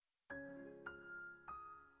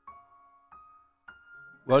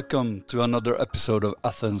Welcome to another episode of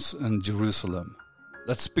Athens and Jerusalem.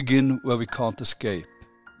 Let's begin where we can't escape.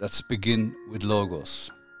 Let's begin with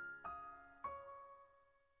Logos.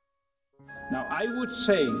 Now, I would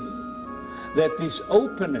say that this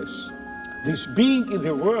openness, this being in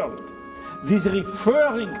the world, this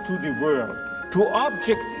referring to the world, to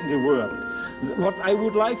objects in the world, what I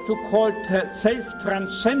would like to call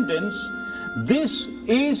self-transcendence, this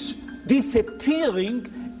is disappearing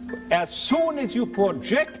as soon as you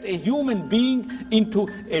project a human being into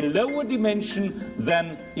a lower dimension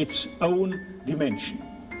than its own dimension.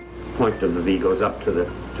 Point of the V goes up to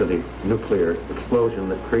the nuclear explosion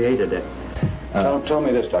that created it. Tell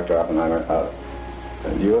me this, Dr. Oppenheimer.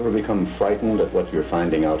 Do you ever become frightened at what you're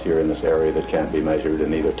finding out here in this area that can't be measured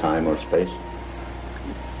in either time or space?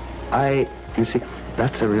 You see,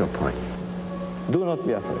 that's a real point. Do not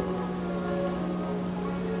be afraid.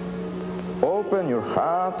 Open your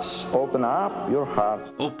hearts, open up your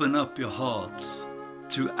hearts. Open up your hearts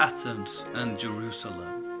to Athens and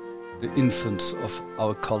Jerusalem. The infants of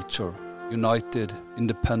our culture, united,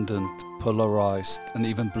 independent, polarized, and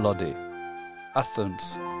even bloody.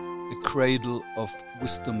 Athens, the cradle of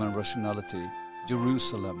wisdom and rationality.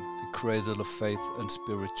 Jerusalem, the cradle of faith and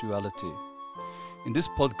spirituality. In this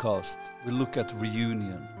podcast, we look at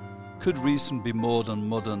reunion. Could reason be more than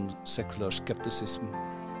modern secular skepticism?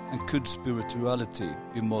 And could spirituality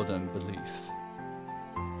be more than belief?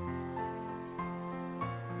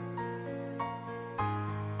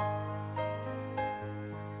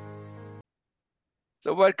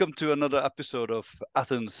 So welcome to another episode of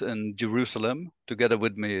Athens and Jerusalem. Together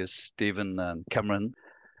with me is Stephen and Cameron.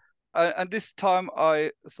 And this time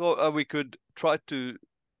I thought we could try to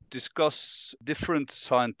discuss different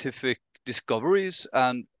scientific discoveries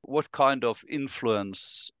and what kind of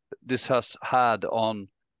influence this has had on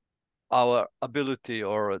our ability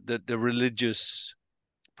or the religious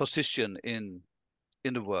position in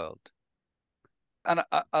the world. And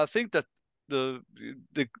I think that the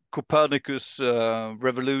Copernicus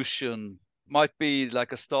revolution might be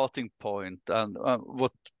like a starting point, and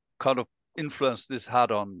what kind of influence this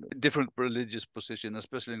had on different religious positions,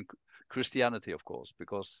 especially in Christianity, of course,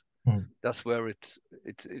 because that's where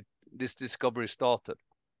this discovery started.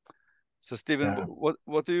 So, Stephen,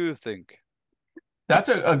 what do you think? That's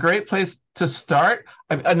a great place to start.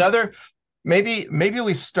 Maybe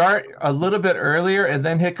we start a little bit earlier and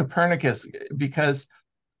then hit Copernicus, because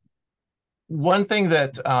one thing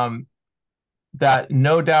that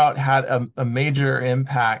no doubt had a major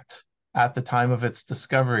impact at the time of its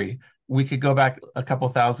discovery, we could go back a couple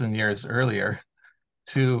thousand years earlier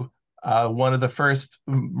to one of the first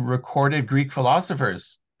recorded Greek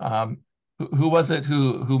philosophers. Who was it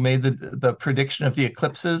who made the prediction of the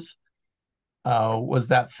eclipses? Was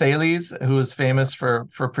that Thales, who was famous for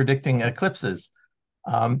predicting eclipses,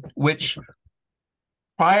 which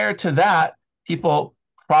prior to that, people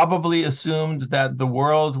probably assumed that the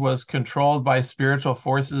world was controlled by spiritual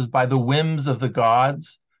forces, by the whims of the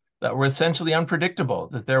gods that were essentially unpredictable,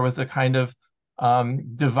 that there was a kind of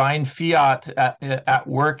divine fiat at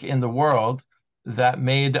work in the world that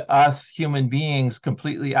made us human beings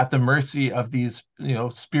completely at the mercy of these,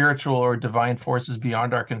 spiritual or divine forces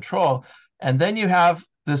beyond our control. And then you have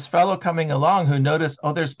this fellow coming along who noticed,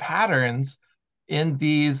 there's patterns in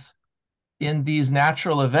these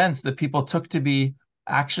natural events that people took to be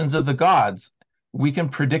actions of the gods. We can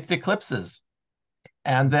predict eclipses.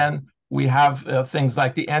 And then we have things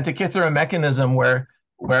like the Antikythera mechanism, where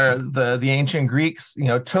the ancient Greeks,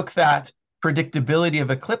 took that predictability of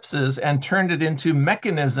eclipses and turned it into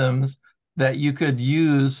mechanisms that you could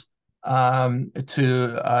use to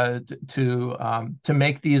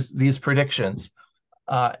make these predictions,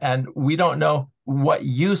 and we don't know what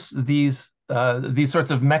use these sorts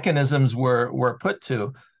of mechanisms were put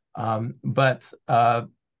to, but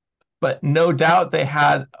no doubt they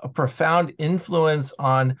had a profound influence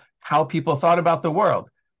on how people thought about the world.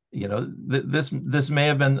 This may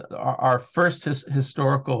have been our first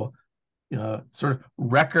historical sort of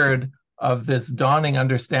record of this dawning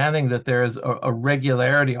understanding that there is a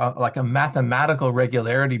regularity, like a mathematical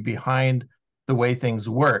regularity behind the way things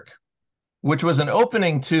work, which was an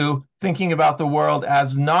opening to thinking about the world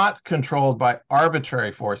as not controlled by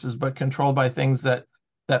arbitrary forces, but controlled by things that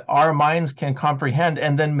our minds can comprehend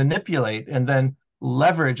and then manipulate and then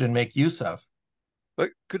leverage and make use of.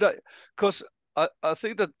 But because I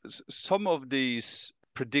think that some of these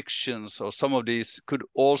predictions or some of these could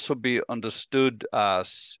also be understood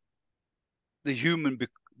as the human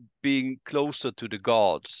being closer to the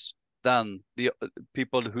gods than the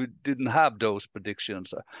people who didn't have those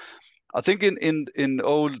predictions. I think in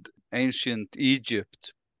old ancient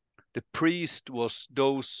Egypt, the priest was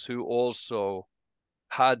those who also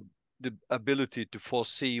had the ability to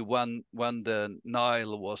foresee when the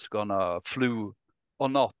Nile was gonna flow or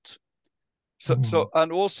not. So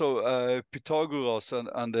and also Pythagoras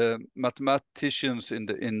and the mathematicians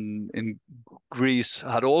in Greece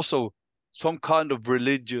had also some kind of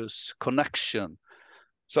religious connection.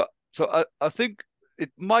 So I think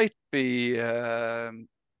it might be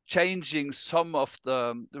changing some of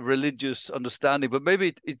the religious understanding, but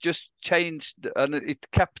maybe it just changed and it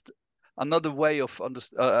kept another way of or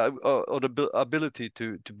the ability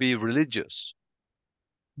to be religious.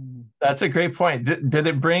 That's a great point. Did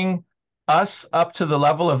it bring us up to the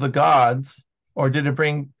level of the gods, or did it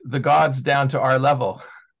bring the gods down to our level?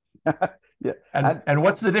 Yeah. And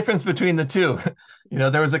what's the difference between the two?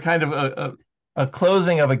 There was a kind of a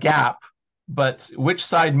closing of a gap, but which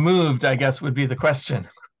side moved, I guess, would be the question.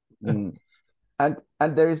 And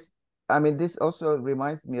there's, I mean, this also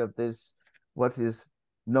reminds me of this, what is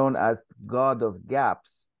known as God of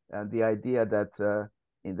gaps, and the idea that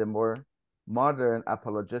in the more modern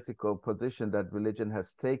apologetical position that religion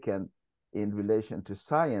has taken in relation to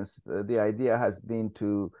science, the idea has been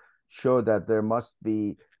to show that there must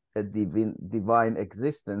be a divine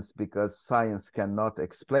existence because science cannot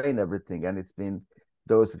explain everything, and it's been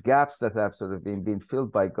those gaps that have sort of been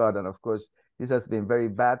filled by God. And of course, this has been very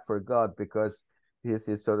bad for God because he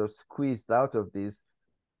is sort of squeezed out of these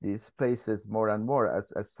spaces more and more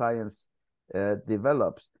as science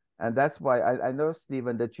develops. And that's why I know,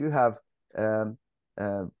 Stephen, that you have a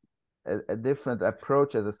different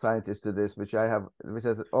approach as a scientist to this, which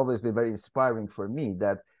has always been very inspiring for me.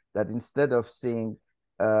 That instead of seeing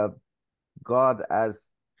God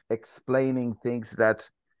as explaining things that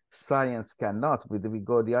science cannot, we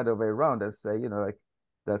go the other way around and say, like,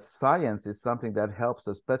 that science is something that helps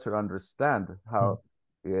us better understand how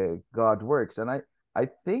God works. And I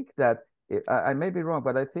think that I may be wrong,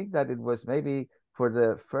 but I think that it was maybe for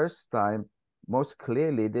the first time, most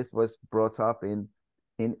clearly, this was brought up in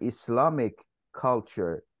Islamic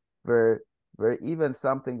culture, where even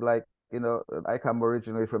something like, I come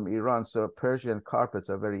originally from Iran, so Persian carpets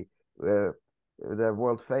are very they're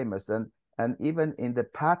world famous, and even in the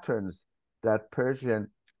patterns that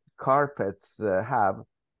Persian carpets have,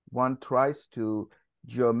 one tries to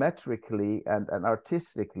geometrically and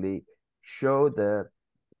artistically show the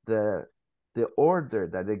order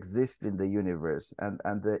that exists in the universe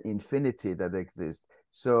and the infinity that exists.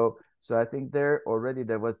 So I think there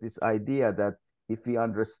was this idea that if we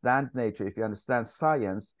understand nature, if we understand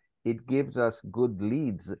science, it gives us good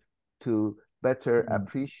leads to better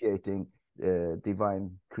appreciating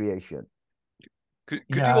divine creation. Could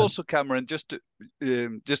you also, Cameron, just to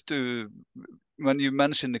when you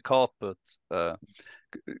mentioned the carpet,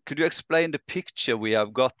 could you explain the picture we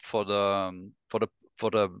have got for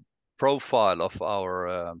the profile of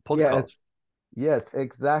our podcast? Yes,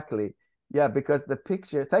 exactly. Yeah, because the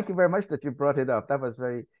picture. Thank you very much that you brought it up. That was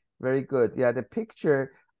very, very good. Yeah, the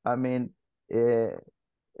picture, I mean,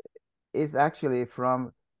 is actually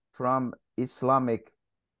from Islamic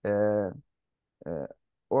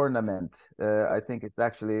ornament. I think it's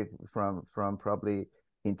actually from probably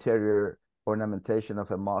interior ornamentation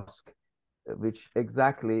of a mosque, which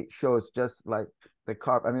exactly shows just like the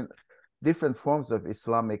carp. I mean, different forms of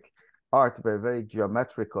Islamic art were very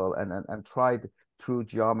geometrical and tried through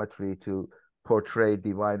geometry to portray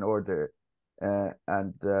divine order.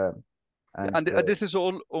 And this is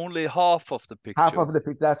only half of the picture. Half of the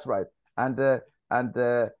picture, that's right. And the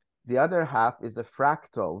other half is a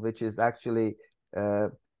fractal, which is actually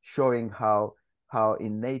showing how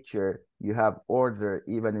in nature you have order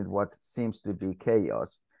even in what seems to be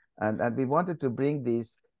chaos. And we wanted to bring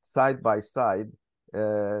these side by side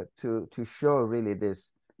to show really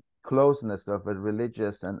this closeness of a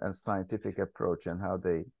religious and scientific approach and how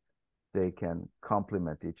they can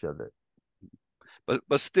complement each other.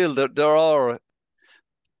 But still, there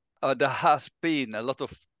has been a lot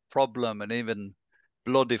of problem and even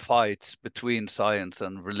bloody fights between science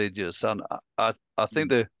and religious, and I think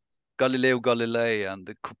the Galileo Galilei and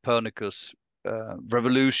the Copernicus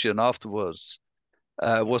revolution afterwards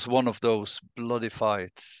was one of those bloody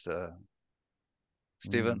fights.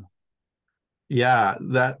 Stephen? Yeah,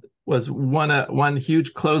 that was one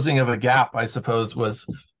huge closing of a gap, I suppose, was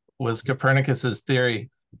Copernicus's theory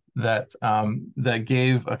that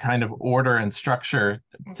gave a kind of order and structure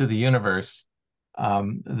to the universe,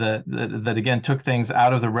 that again took things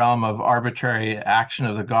out of the realm of arbitrary action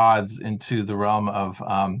of the gods into the realm of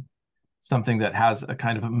something that has a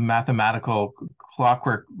kind of mathematical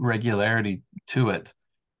clockwork regularity to it.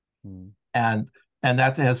 And And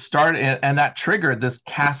that has started, and that triggered this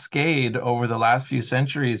cascade over the last few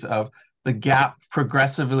centuries of the gap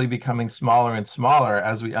progressively becoming smaller and smaller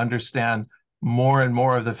as we understand more and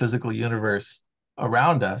more of the physical universe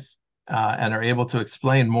around us, and are able to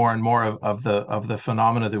explain more and more of the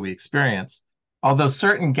phenomena that we experience. Although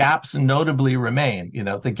certain gaps notably remain,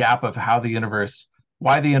 the gap of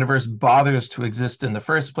why the universe bothers to exist in the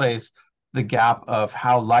first place, the gap of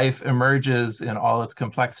how life emerges in all its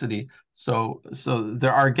complexity. So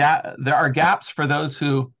there are gaps for those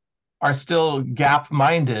who are still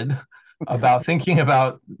gap-minded about thinking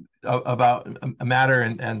about matter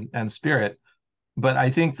and spirit. But I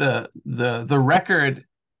think the record,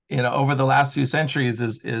 over the last few centuries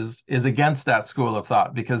is against that school of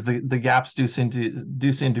thought, because the gaps do seem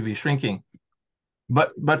to be shrinking.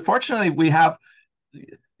 But fortunately, we have,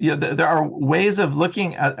 there are ways of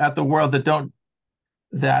looking at the world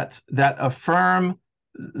that affirm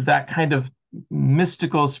that kind of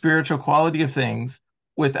mystical spiritual quality of things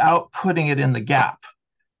without putting it in the gap.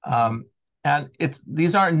 And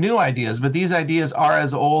these aren't new ideas, but these ideas are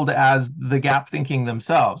as old as the gap thinking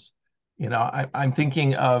themselves. I'm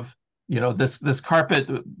thinking of this carpet,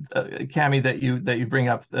 Cami, that you bring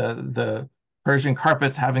up, the Persian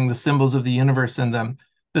carpets having the symbols of the universe in them.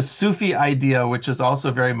 The Sufi idea, which is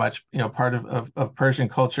also very much part of Persian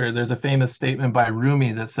culture. There's a famous statement by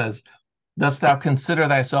Rumi that says, "Dost thou consider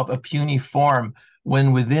thyself a puny form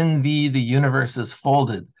when within thee the universe is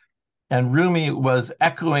folded?" And Rumi was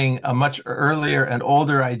echoing a much earlier and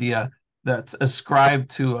older idea that's ascribed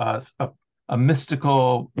to a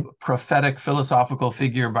mystical, prophetic, philosophical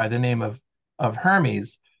figure by the name of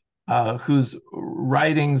Hermes, whose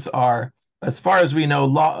writings are, as far as we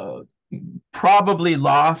know, probably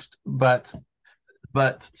lost, but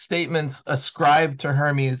statements ascribed to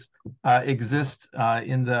Hermes exist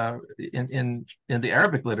in the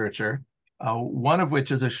Arabic literature. One of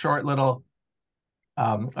which is a short little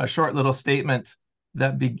statement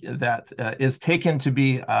that is taken to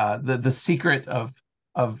be the secret of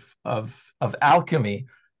alchemy,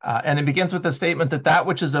 and it begins with the statement that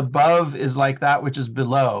which is above is like that which is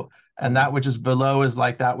below, and that which is below is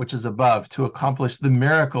like that which is above, to accomplish the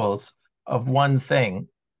miracles of one thing.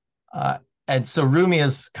 And so Rumi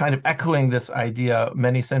is kind of echoing this idea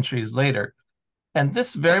many centuries later. And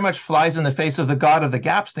this very much flies in the face of the God of the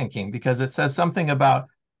gaps thinking, because it says something about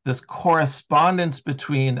this correspondence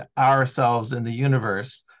between ourselves and the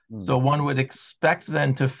universe. So one would expect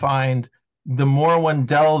then to find, the more one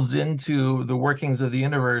delves into the workings of the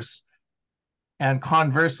universe, and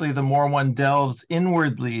conversely, the more one delves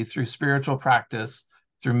inwardly through spiritual practice,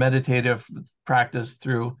 through meditative practice,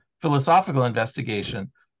 through philosophical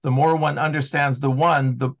investigation, the more one understands the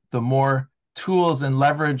one, the more tools and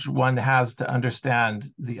leverage one has to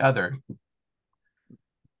understand the other.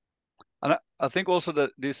 And I think also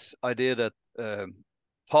that this idea that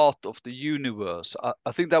part of the universe,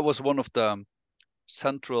 I think that was one of the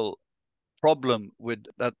central problem with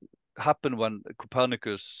that happened when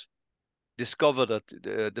Copernicus discovered that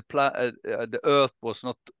the Earth was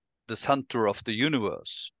not the center of the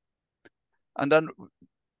universe. And then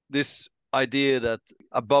this idea that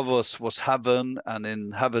above us was heaven, and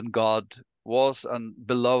in heaven God was, and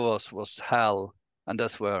below us was hell, and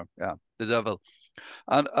that's where the devil.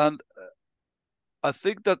 And I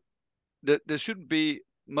think that there shouldn't be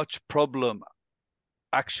much problem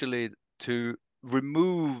actually to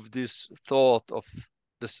remove this thought of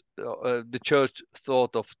this the church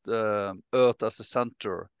thought of the earth as a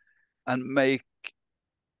center, and make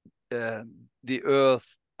the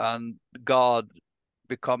earth and God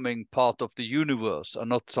becoming part of the universe, and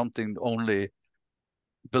not something only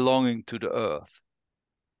belonging to the earth.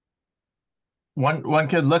 One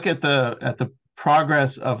could look at the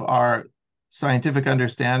progress of our scientific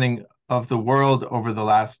understanding of the world over the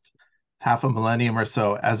last half a millennium or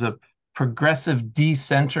so as a progressive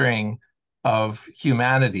decentering of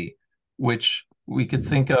humanity, which we could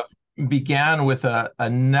think of began with a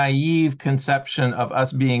naive conception of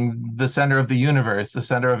us being the center of the universe, the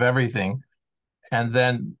center of everything. And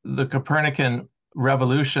then the Copernican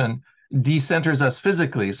revolution decenters us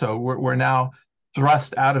physically. So we're now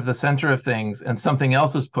thrust out of the center of things, and something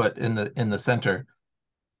else is put in the center.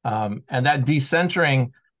 And that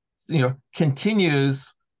decentering,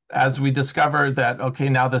 continues as we discover that, okay,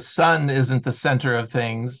 now the sun isn't the center of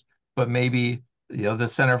things, but maybe the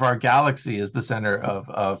center of our galaxy is the center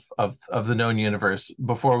of the known universe,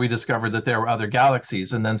 before we discovered that there were other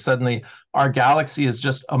galaxies. And then suddenly our galaxy is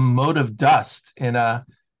just a mote of dust in a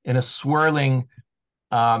swirling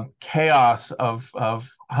chaos of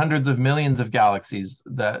hundreds of millions of galaxies,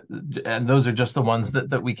 and those are just the ones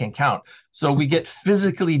that we can count. So we get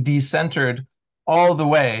physically decentered all the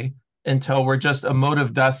way until we're just a mote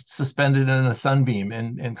of dust suspended in a sunbeam,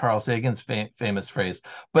 in Carl Sagan's famous phrase.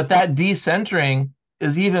 But that decentering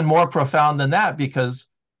is even more profound than that, because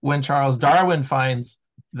when Charles Darwin finds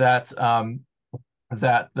that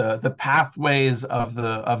that the pathways of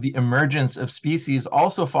the emergence of species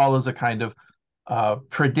also follows a kind of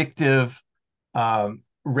predictive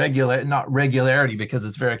not regularity, because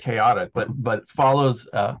it's very chaotic, but follows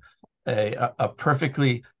a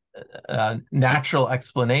perfectly natural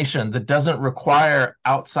explanation that doesn't require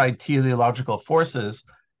outside teleological forces,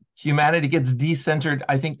 humanity gets decentered,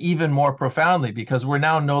 I think, even more profoundly, because we're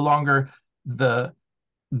now no longer the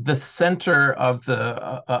center of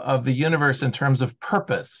the universe in terms of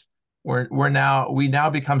purpose. We now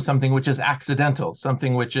become something which is accidental,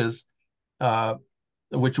 something which is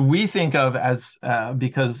which we think of as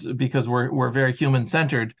because we're very human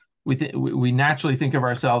centered. We naturally think of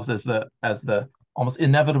ourselves as the almost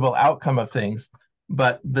inevitable outcome of things,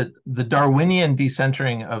 but the Darwinian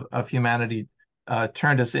decentering of humanity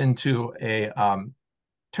turned us into an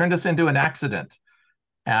accident,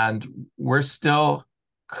 and we're still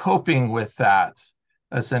coping with that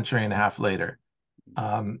a century and a half later,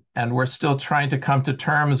 and we're still trying to come to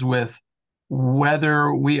terms with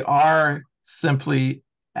whether we are simply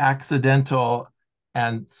accidental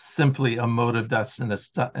and simply a mote of dust in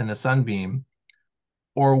a sunbeam,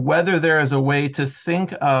 or whether there is a way to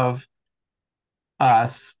think of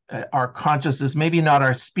us, our consciousness, maybe not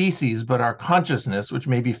our species, but our consciousness, which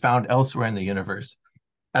may be found elsewhere in the universe,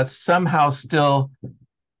 as somehow still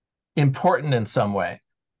important in some way.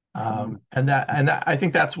 And I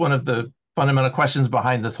think that's one of the fundamental questions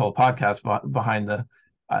behind this whole podcast, behind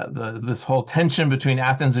this whole tension between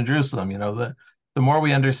Athens and Jerusalem. The more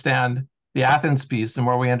we understand the Athens piece, the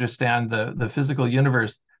more we understand the physical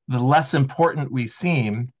universe, the less important we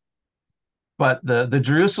seem. But the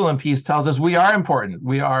Jerusalem piece tells us we are important.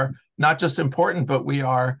 We are not just important, but we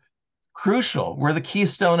are crucial. We're the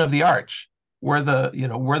keystone of the arch. We're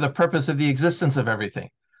the purpose of the existence of everything.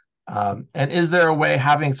 And is there a way,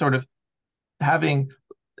 having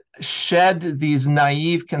shed these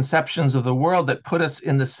naive conceptions of the world that put us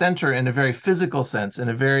in the center in a very physical sense, in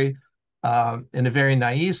a very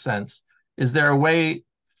naive sense, is there a way,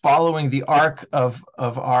 following the arc of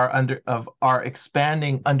our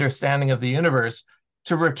expanding understanding of the universe,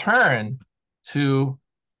 to return to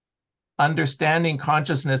understanding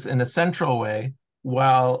consciousness in a central way,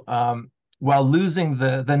 while losing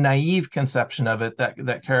the naive conception of it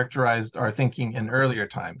that characterized our thinking in earlier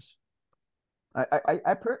times?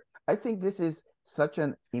 I think this is such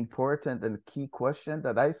an important and key question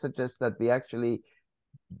that I suggest that we actually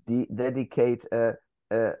dedicate a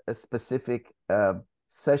specific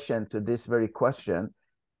session to this very question.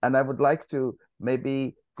 And I would like to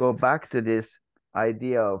maybe go back to this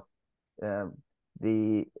idea of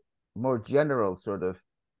the more general sort of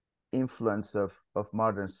influence of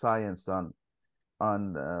modern science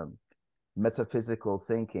on metaphysical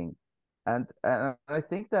thinking. And I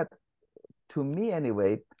think that, to me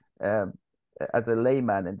anyway, as a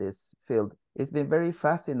layman in this field, it's been very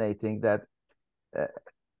fascinating that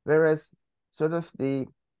whereas sort of the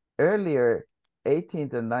earlier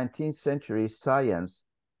 18th and 19th century science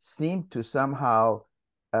seemed to somehow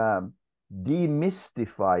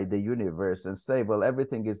demystify the universe and say, well,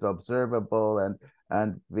 everything is observable,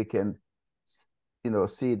 and we can,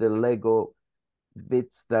 see the Lego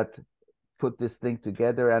bits that put this thing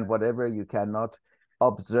together, and whatever you cannot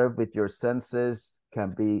observe with your senses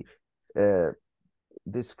can be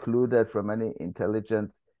discluded from any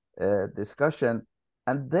intelligent discussion.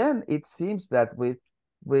 And then it seems that with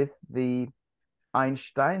the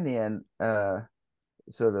Einsteinian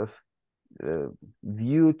sort of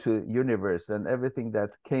view to universe and everything that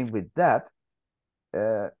came with that,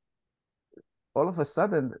 all of a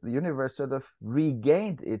sudden the universe sort of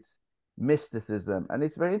regained its mysticism. And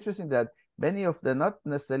it's very interesting that many of the not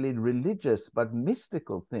necessarily religious but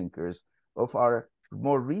mystical thinkers of our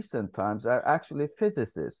more recent times are actually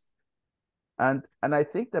physicists. And I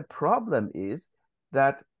think the problem is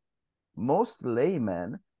that most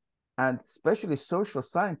laymen, and especially social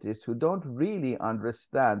scientists who don't really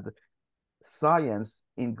understand science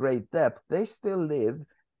in great depth, they still live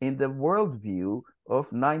in the worldview of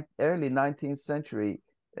early 19th century,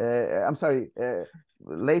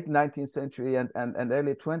 late 19th century and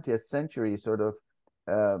early 20th century sort of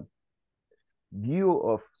view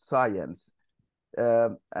of science.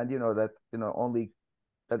 And only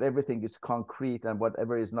that everything is concrete, and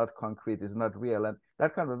whatever is not concrete is not real. And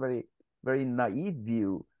that kind of a very, very naive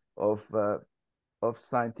view of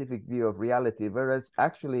scientific view of reality, whereas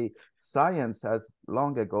actually science has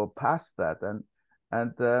long ago passed that.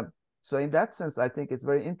 And So in that sense, I think it's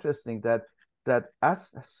very interesting that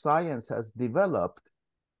as science has developed,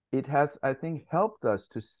 it has, I think, helped us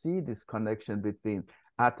to see this connection between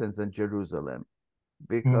Athens and Jerusalem,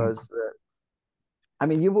 because I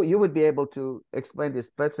mean, you would be able to explain this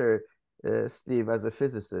better, Steve, as a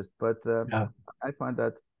physicist, but Yeah. I find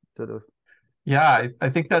that sort of. Yeah, I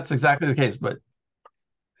think that's exactly the case. But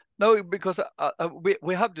no, because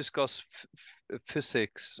we have discussed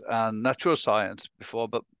physics and natural science before,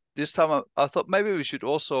 but this time I thought maybe we should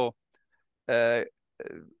also uh,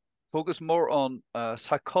 focus more on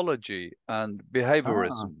psychology and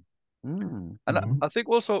behaviorism. And I think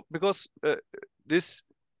also because this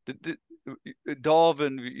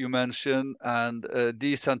Darwin you mentioned, and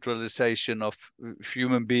decentralization of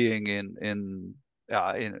human being in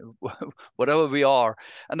whatever we are,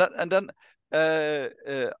 and then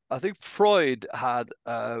I think Freud had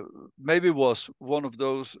maybe was one of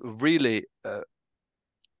those really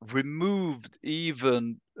removed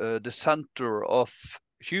even the center of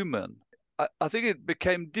human. I think it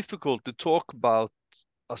became difficult to talk about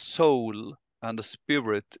a soul and a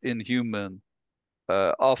spirit in human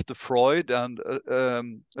after Freud, and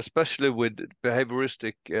especially with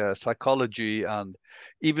behavioristic psychology and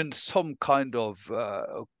even some kind of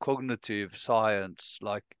cognitive science.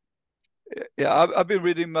 Like, yeah, I've been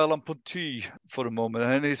reading Merleau-Ponty for the moment,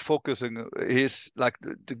 and he's like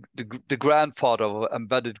the grandfather of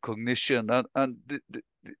embedded cognition, and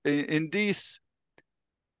in these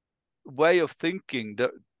way of thinking,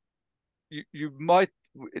 that you might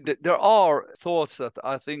there are thoughts that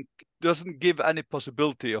I think doesn't give any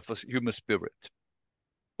possibility of a human spirit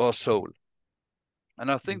or soul.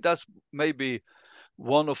 And I think that's maybe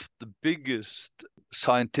one of the biggest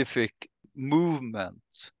scientific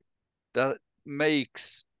movements that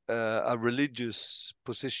makes a religious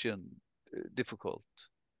position difficult.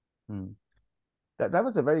 That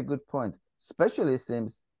was a very good point. Especially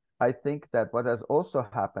since I think that what has also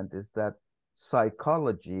happened is that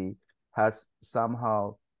psychology has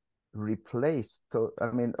somehow replaced,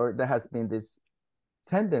 I mean, or there has been this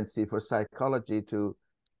tendency for psychology to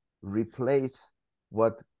replace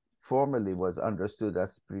what formerly was understood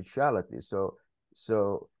as spirituality. So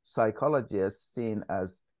psychology is seen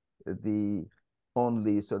as the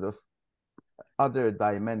only sort of other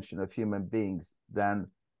dimension of human beings than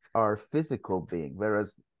our physical being,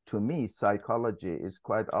 whereas to me, psychology is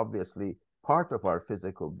quite obviously part of our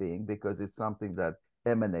physical being, because it's something that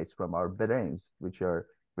emanates from our brains, which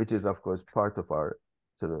is of course part of our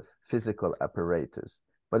sort of physical apparatus.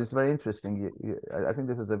 But it's very interesting. I think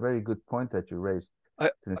this was a very good point that you raised. I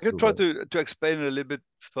can try to explain it a little bit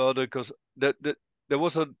further, because there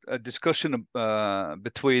was a discussion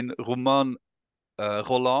between Romain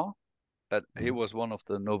Rolland, that he was one of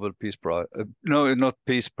the Nobel Peace Prize, no, not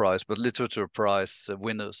Peace Prize, but Literature Prize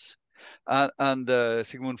winners, and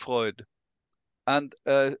Sigmund Freud. And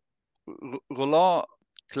Roland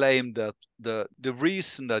claimed that the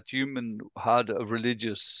reason that human had a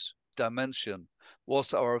religious dimension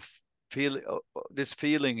was our feeling, this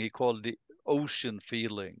feeling he called the ocean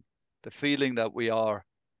feeling, the feeling that we are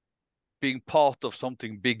being part of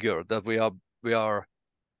something bigger, that we are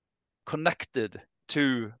connected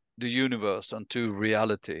to the universe and to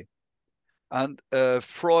reality. And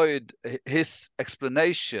Freud, his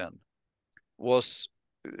explanation was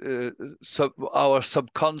our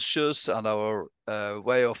subconscious and our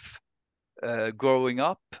way of growing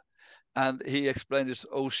up. And he explained this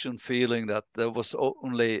ocean feeling, that there was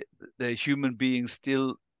only the human being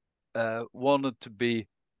still wanted to be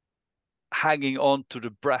hanging on to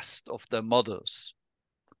the breast of their mothers.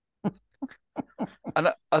 And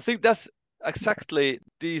I think that's exactly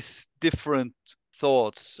these different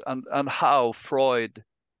thoughts, and how Freud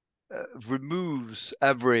removes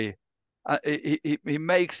every he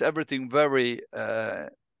makes everything very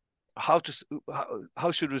how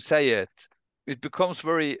should we say it becomes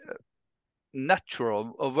very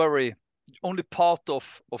natural, or very only part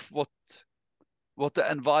of what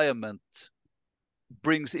the environment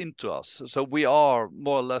brings into us. So we are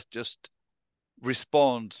more or less just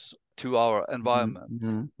response to our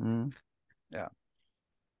environment. Yeah.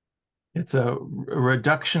 It's a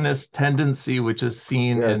reductionist tendency which is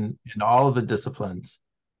seen in all of the disciplines,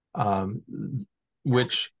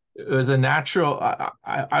 which is a natural,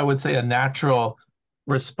 I would say, a natural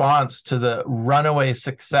response to the runaway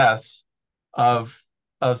success of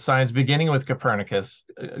science, beginning with Copernicus,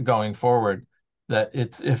 going forward. That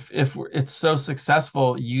if it's so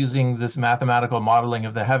successful using this mathematical modeling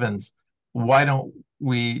of the heavens, why don't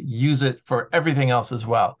we use it for everything else as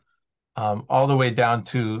well? All the way down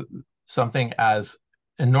to something as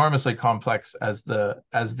enormously complex as the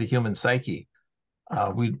human psyche.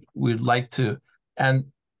 We'd like to, and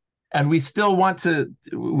we still want to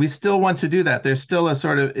do that. There's still a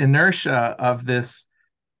sort of inertia of this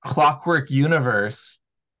clockwork universe,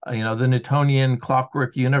 the Newtonian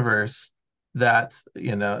clockwork universe that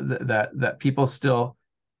that people still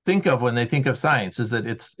think of when they think of science, is that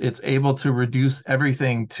it's able to reduce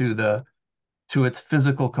everything to its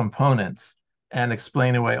physical components and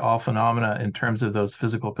explain away all phenomena in terms of those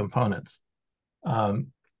physical components.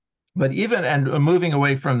 But even moving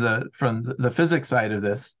away from the physics side of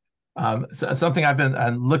this, something I've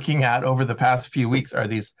been looking at over the past few weeks are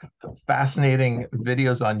these fascinating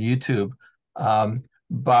videos on YouTube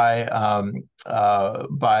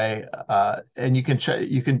and you can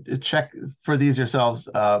check for these yourselves.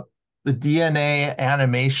 The DNA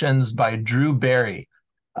animations by Drew Barry,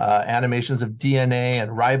 animations of DNA and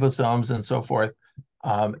ribosomes and so forth,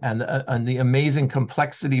 and the amazing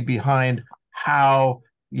complexity behind how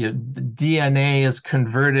the DNA is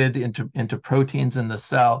converted into proteins in the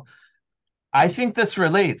cell. I think this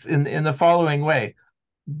relates in the following way.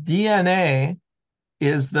 DNA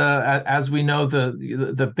is as we know,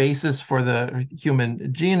 the basis for the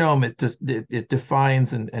human genome. It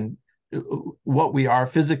defines and what we are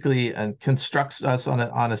physically and constructs us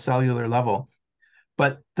on a cellular level.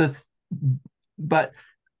 But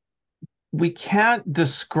we can't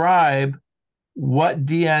describe what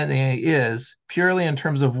DNA is purely in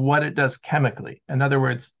terms of what it does chemically. In other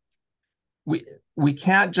words, we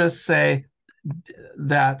can't just say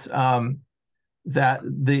that that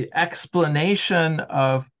the explanation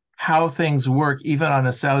of how things work, even on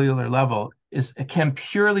a cellular level, can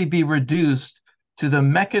purely be reduced to the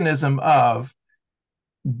mechanism of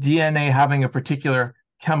DNA having a particular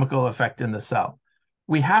chemical effect in the cell.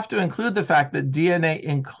 We have to include the fact that DNA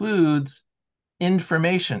includes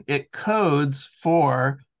information. It codes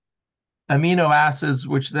for amino acids,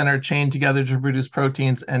 which then are chained together to produce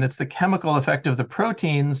proteins, and it's the chemical effect of the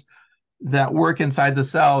proteins that work inside the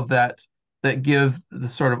cell that give the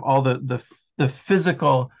sort of all the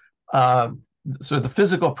physical sort of the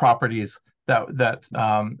physical properties that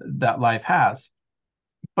life has.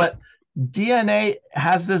 But DNA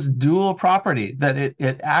has this dual property that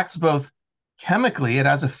it acts both chemically. It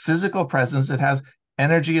has a physical presence. It has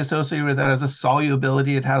energy associated with it. It has a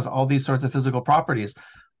solubility. It has all these sorts of physical properties.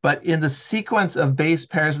 But in the sequence of base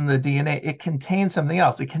pairs in the DNA, it contains something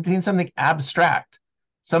else. It contains something abstract,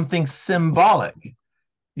 something symbolic.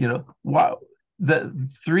 The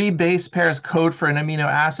 3 base pairs code for an amino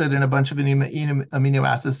acid, and a bunch of amino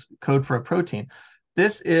acids code for a protein.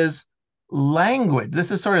 This is language. This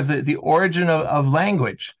is sort of the origin of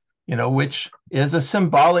language, which is a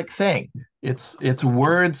symbolic thing. It's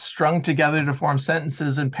words strung together to form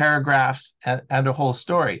sentences and paragraphs and a whole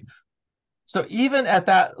story. So even at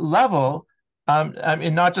that level, I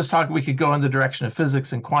mean, not just talking, we could go in the direction of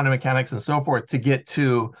physics and quantum mechanics and so forth to get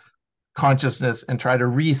to consciousness and try to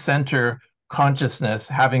recenter consciousness,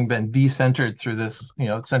 having been decentered through this,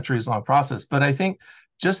 centuries-long process. But I think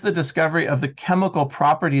just the discovery of the chemical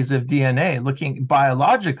properties of DNA, looking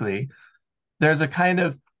biologically, there's a kind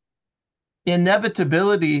of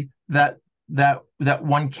inevitability that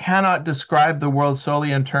one cannot describe the world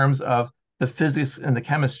solely in terms of the physics and the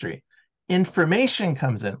chemistry. Information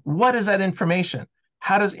comes in. What is that information?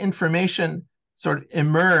 How does information sort of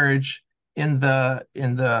emerge in the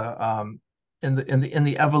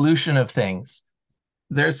evolution of things?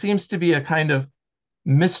 There seems to be a kind of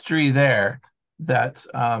mystery there that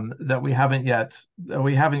we haven't yet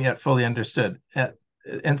fully understood.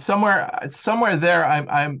 And somewhere there,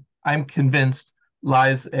 I'm convinced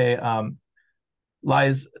lies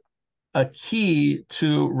a key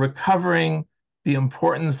to recovering the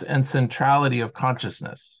importance and centrality of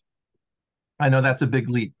consciousness. I know that's a big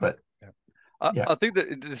leap, but yeah. I think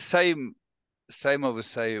that the same I would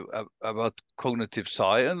say about cognitive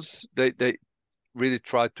science. They really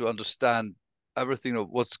try to understand everything of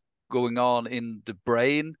what's going on in the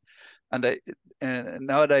brain, and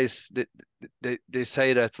nowadays they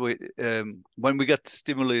say that when we get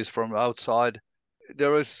stimuli from outside,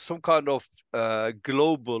 there is some kind of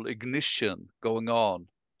global ignition going on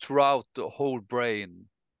throughout the whole brain,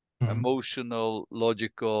 emotional,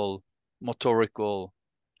 logical, motorical,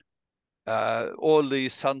 all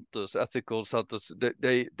these centers, ethical centers.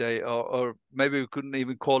 They are, or maybe we couldn't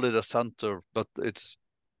even call it a center, but it's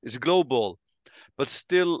global. But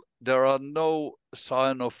still, there are no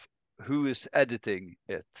sign of who is editing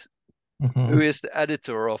it, who is the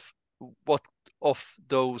editor of what of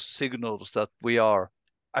those signals that we are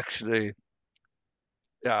actually.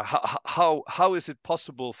 Yeah, how is it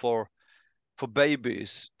possible for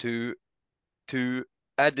babies to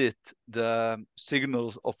edit the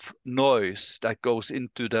signals of noise that goes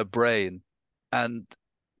into the brain and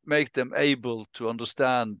make them able to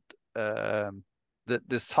understand the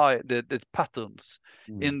patterns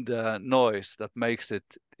in the noise that makes it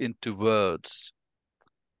into words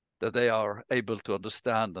that they are able to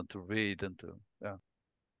understand and to read and to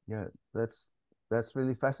Yeah, that's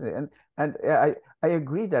really fascinating. And I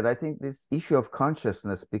agree that I think this issue of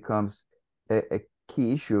consciousness becomes a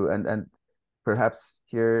key issue, and perhaps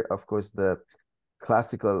here, of course, the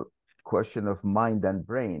classical question of mind and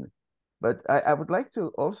brain. But I would like to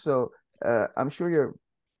also, I'm sure you're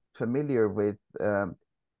familiar with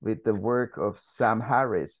the work of Sam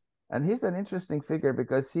Harris, and he's an interesting figure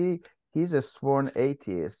because he's a sworn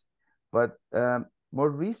atheist, but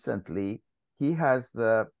more recently he has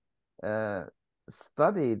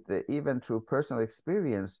studied, even through personal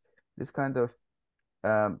experience, this kind of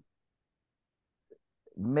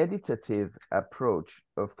meditative approach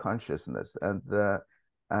of consciousness and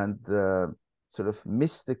sort of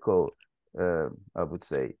mystical, I would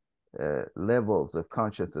say, levels of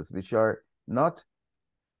consciousness, which are not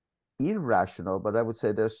irrational, but I would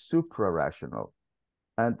say they're supra-rational.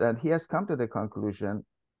 And he has come to the conclusion,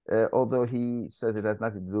 although he says it has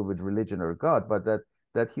nothing to do with religion or God, but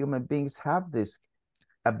that human beings have this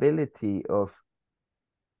ability of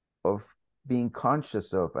being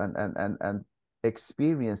conscious of and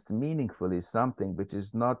experienced meaningfully something which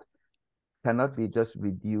is not cannot be just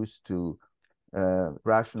reduced to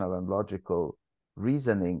rational and logical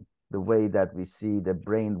reasoning, the way that we see the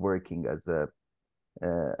brain working as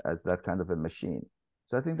that kind of a machine.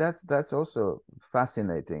 So I think that's also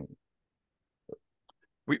fascinating.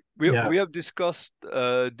 We have discussed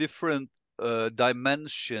different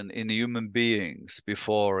dimension in human beings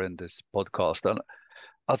before in this podcast, and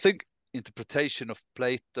I think interpretation of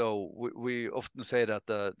Plato, we often say that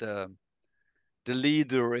the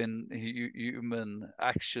leader in human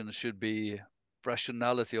action should be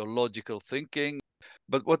rationality or logical thinking.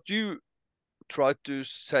 But what you try to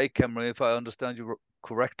say, Cameron, if I understand you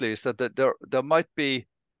correctly, is that there might be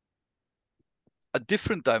a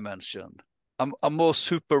different dimension, a more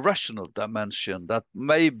super rational dimension that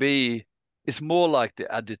maybe is more like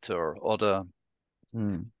the editor or the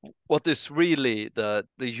what is really the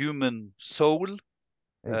human soul.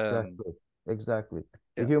 Exactly.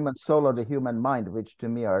 The human soul or the human mind, which to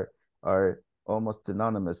me are almost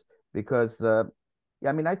synonymous, because I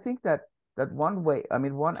mean, I think that one way, I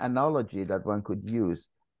mean, one analogy that one could use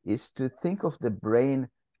is to think of the brain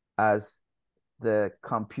as the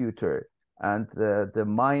computer and the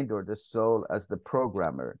mind or the soul as the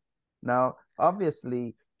programmer. Now,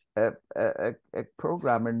 obviously, a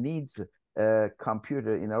programmer needs a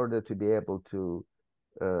computer in order to be able to,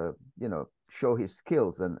 show his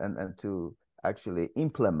skills and to actually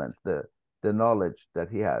implement the knowledge that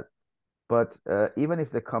he has. But even if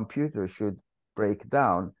the computer should break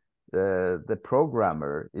down, the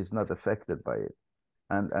programmer is not affected by it,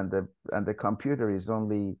 and the computer is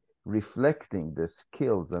only reflecting the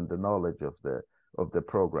skills and the knowledge of the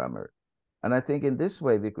programmer. And I think in this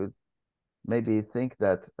way we could maybe think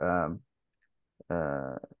that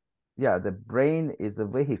the brain is a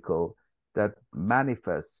vehicle that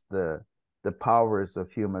manifests the powers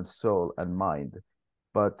of human soul and mind,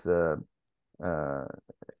 but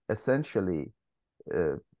essentially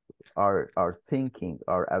our thinking,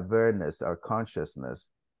 our awareness, our consciousness,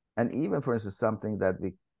 and even, for instance, something that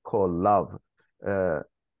we call love,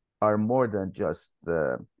 are more than just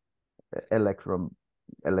electrical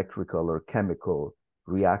or chemical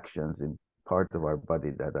reactions in part of our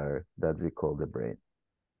body that we call the brain.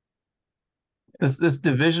 This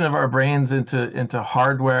division of our brains into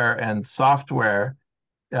hardware and software,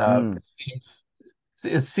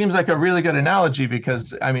 it seems like a really good analogy,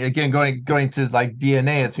 because I mean, again, going to like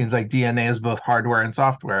DNA, it seems like DNA is both hardware and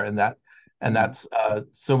software, and that's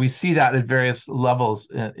so we see that at various levels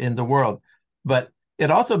in the world. But it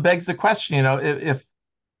also begs the question,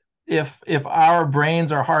 if our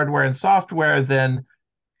brains are hardware and software, then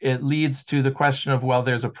it leads to the question of, well,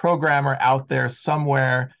 there's a programmer out there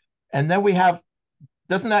somewhere, and then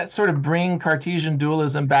doesn't that sort of bring Cartesian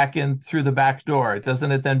dualism back in through the back door?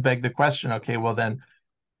 Doesn't it then beg the question, okay, well then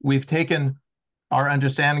we've taken our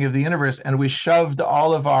understanding of the universe and we shoved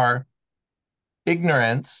all of our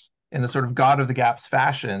ignorance in a sort of God of the gaps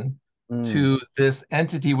fashion to this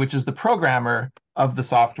entity, which is the programmer of the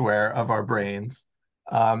software of our brains.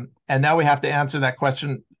 And now we have to answer that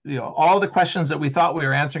question. All the questions that we thought we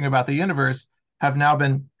were answering about the universe have now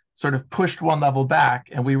been sort of pushed one level back,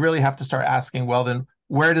 and we really have to start asking, well, then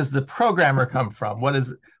where does the programmer come from? What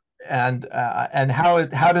is, and how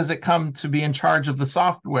does it come to be in charge of the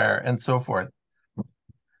software, and so forth?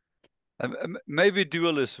 Maybe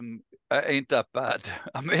dualism ain't that bad.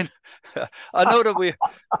 I mean, I know that we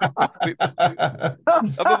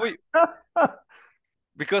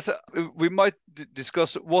because we might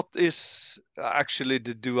discuss what is actually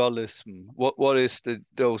the dualism. What is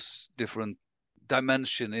those different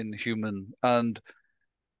dimension in human, and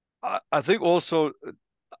I think also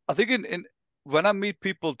I think in when I meet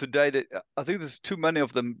people today, I think there's too many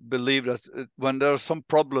of them believe that when there are some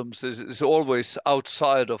problems, it's always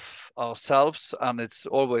outside of ourselves, and it's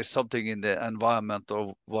always something in the environment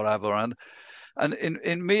or whatever. And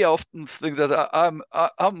in me, I often think that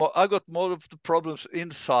I got more of the problems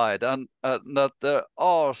inside, and that there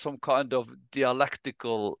are some kind of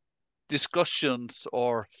dialectical discussions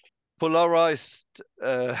or polarized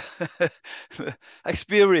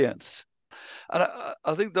experience. And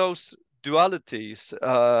I think those dualities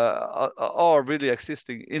are really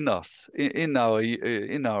existing in us, in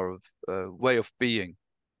our way of being.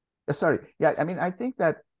 Sorry. Yeah, I mean, I think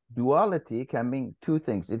that duality can mean two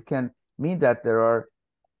things. It can mean that there are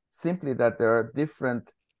simply that there are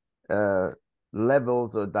different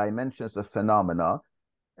levels or dimensions of phenomena,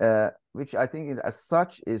 which I think as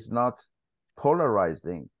such is not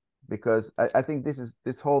polarizing, because I think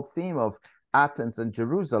this whole theme of Athens and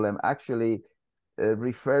Jerusalem actually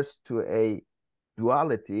refers to a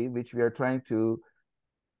duality which we are trying to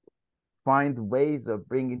find ways of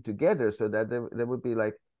bringing together so that there would be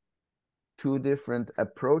like two different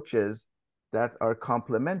approaches that are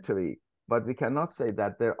complementary, but we cannot say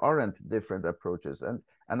that there aren't different approaches.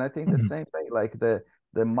 And I think the same way, like the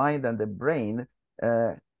mind and the brain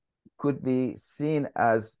could be seen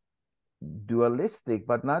as dualistic,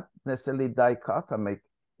 but not necessarily dichotomous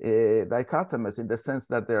in the sense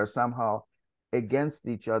that they are somehow against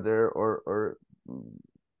each other or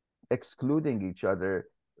excluding each other,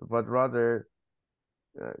 but rather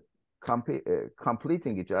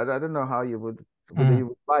completing each other. I don't know how you would whether you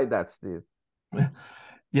would buy that, Steve.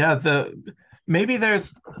 Yeah, maybe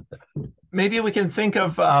we can think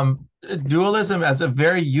of dualism as a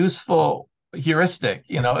very useful heuristic.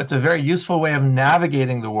 It's a very useful way of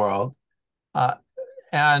navigating the world,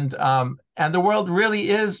 and the world really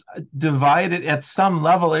is divided at some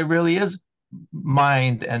level. It really is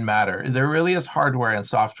mind and matter. There really is hardware and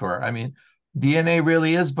software. I mean, DNA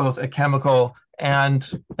really is both a chemical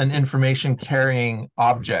and an information carrying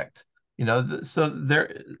object. So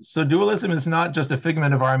dualism is not just a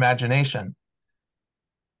figment of our imagination.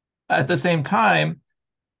 At the same time,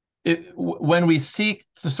 when we seek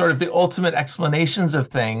to sort of the ultimate explanations of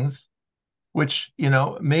things, which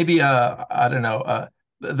maybe I don't know,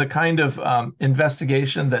 the kind of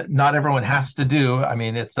investigation that not everyone has to do. I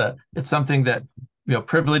mean, it's something that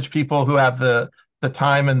privileged people who have the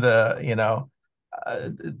time and the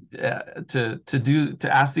to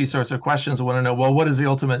ask these sorts of questions want to know, well, what is the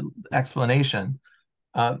ultimate explanation?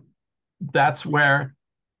 That's where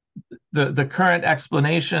the current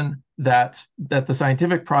explanation that the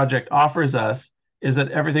scientific project offers us is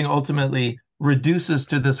that everything ultimately reduces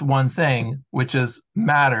to this one thing, which is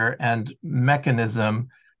matter and mechanism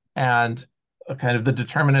and kind of the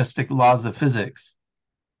deterministic laws of physics.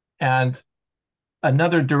 And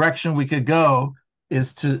another direction we could go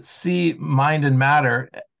is to see mind and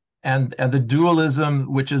matter and the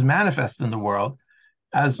dualism which is manifest in the world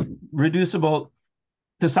as reducible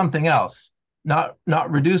to something else, not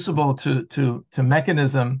reducible to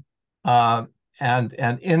mechanism and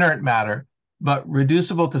inert matter, but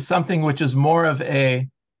reducible to something which is more of a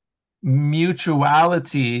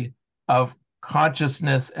mutuality of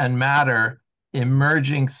consciousness and matter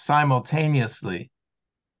emerging simultaneously.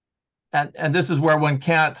 And this is where one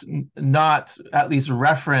can't not at least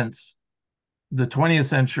reference the 20th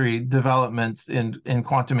century developments in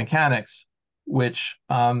quantum mechanics, which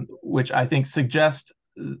I think suggest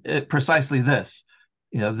precisely this,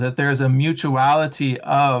 that there's a mutuality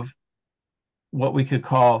of what we could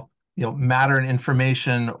call matter and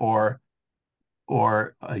information, or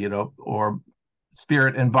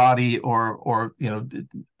spirit and body, or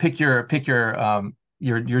pick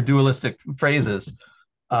your dualistic phrases,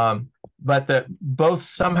 but that both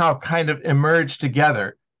somehow kind of emerge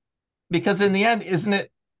together, because in the end, isn't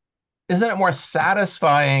it more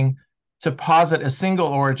satisfying to posit a single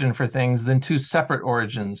origin for things than two separate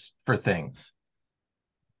origins for things?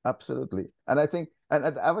 Absolutely. And I think,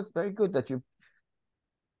 and I was very good that you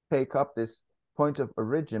take up this point of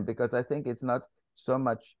origin, because I think it's not so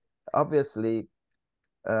much obviously,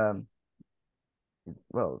 well,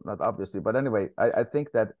 not obviously, but anyway, I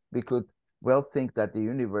think that we could well think that the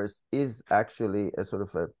universe is actually a sort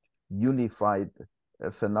of a unified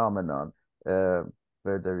phenomenon where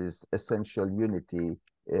there is essential unity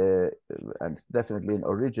and it's definitely an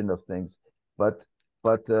origin of things. But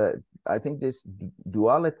I think this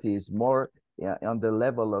duality is more on the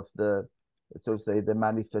level of the, so to say, the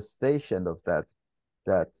manifestation of that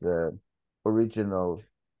original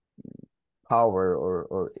power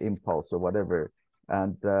or impulse or whatever,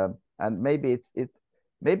 and maybe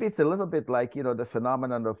it's a little bit like, you know, the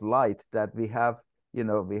phenomenon of light, that we have, you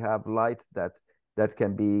know, we have light that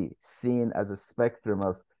can be seen as a spectrum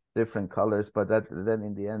of different colors, but that then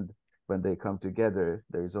in the end, when they come together,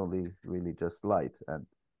 there is only really just light,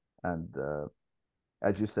 and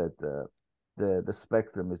as you said, the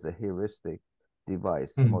spectrum is a heuristic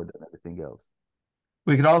device more than anything else.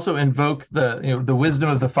 We could also invoke the wisdom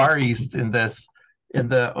of the Far East in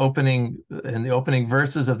the opening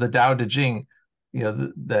verses of the Tao Te Ching. You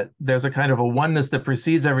know, that there's a kind of a oneness that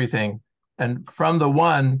precedes everything, and from the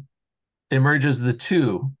one emerges the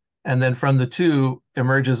two, and then from the two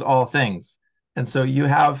emerges all things. And so you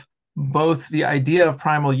have both the idea of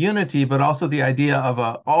primal unity, but also the idea of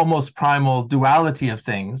a almost primal duality of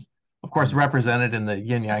things, of course, represented in the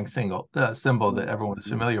yin yang symbol that everyone is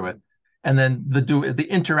familiar with. And then the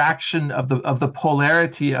interaction of the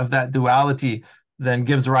polarity of that duality then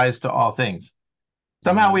gives rise to all things.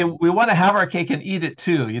 Somehow we want to have our cake and eat it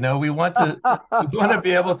too. You know, we want to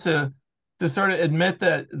be able to sort of admit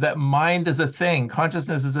that mind is a thing,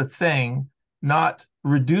 consciousness is a thing, not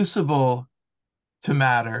reducible to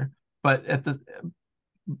matter, but at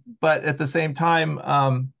the same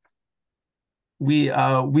time, we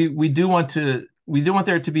do want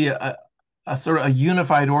there to be a sort of a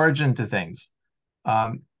unified origin to things,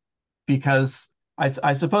 because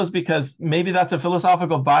I suppose because maybe that's a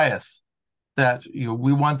philosophical bias, that, you know,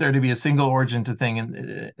 we want there to be a single origin to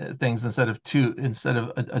things instead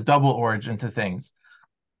of a double origin to things,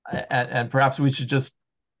 and perhaps we should just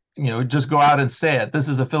go out and say it. This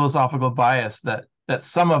is a philosophical bias that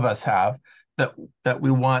some of us have, that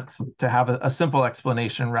we want to have a simple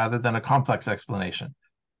explanation rather than a complex explanation.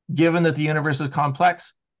 Given that the universe is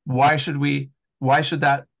complex, why should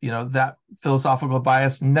that philosophical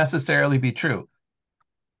bias necessarily be true?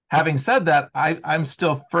 Having said that, I'm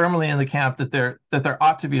still firmly in the camp that there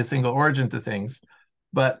ought to be a single origin to things,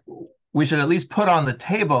 but we should at least put on the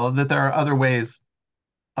table that there are other ways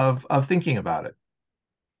of thinking about it.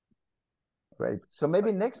 Right. So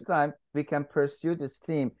maybe next time we can pursue this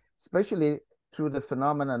theme, especially through the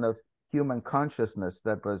phenomenon of human consciousness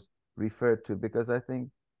that was referred to, because I think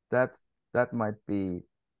that might be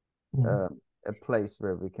a place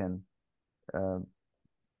where we can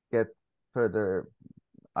get further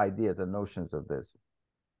ideas and notions of this.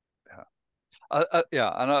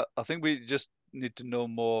 And I think we just need to know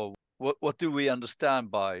more. What do we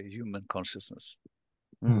understand by human consciousness?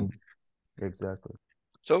 Exactly.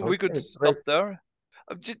 So we could stop there.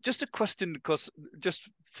 Just a question, because just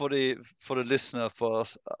for the listener, for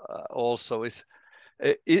us also, is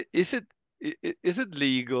it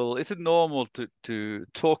legal? Is it normal to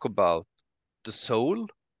talk about the soul?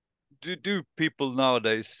 Do people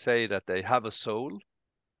nowadays say that they have a soul,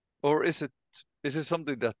 or is it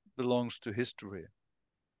something that belongs to history?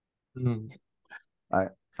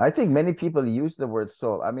 I think many people use the word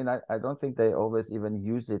soul. I mean, I don't think they always even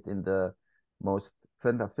use it in the most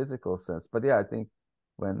physical sense. But yeah, I think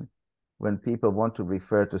when people want to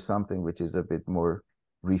refer to something which is a bit more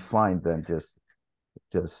refined than just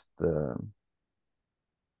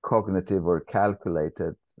cognitive or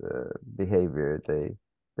calculated behavior,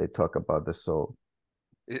 they talk about the soul.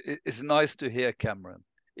 It's nice to hear, Cameron.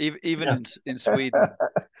 Even in Sweden.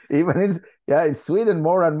 Even in Sweden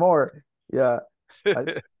more and more. Yeah.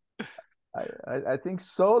 I think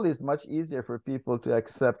soul is much easier for people to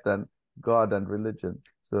accept than God and religion.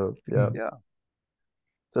 So yeah.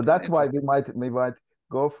 So that's why we might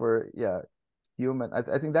go for human.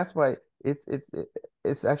 I think that's why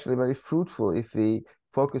it's actually very fruitful if we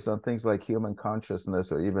focus on things like human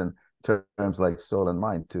consciousness, or even terms like soul and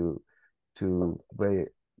mind, to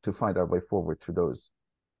find our way forward to those.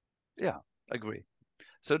 Yeah, agree.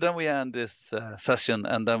 So then we end this session,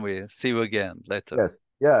 and then we see you again later. Yes.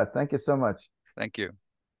 Yeah. Thank you so much. Thank you.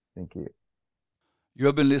 Thank you. You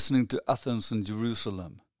have been listening to Athens and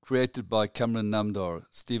Jerusalem, created by Cameron Namdar,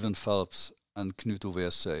 Stephen Phelps, and Knut Ove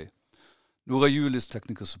Essay. Nora Juli's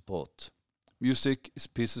technical support. Music is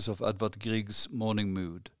pieces of Edvard Grieg's Morning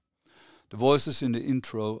Mood. The voices in the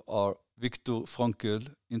intro are Viktor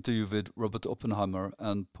Frankl, interview with Robert Oppenheimer,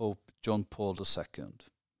 and Pope John Paul II.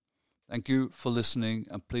 Thank you for listening,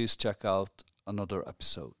 and please check out another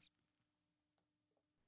episode.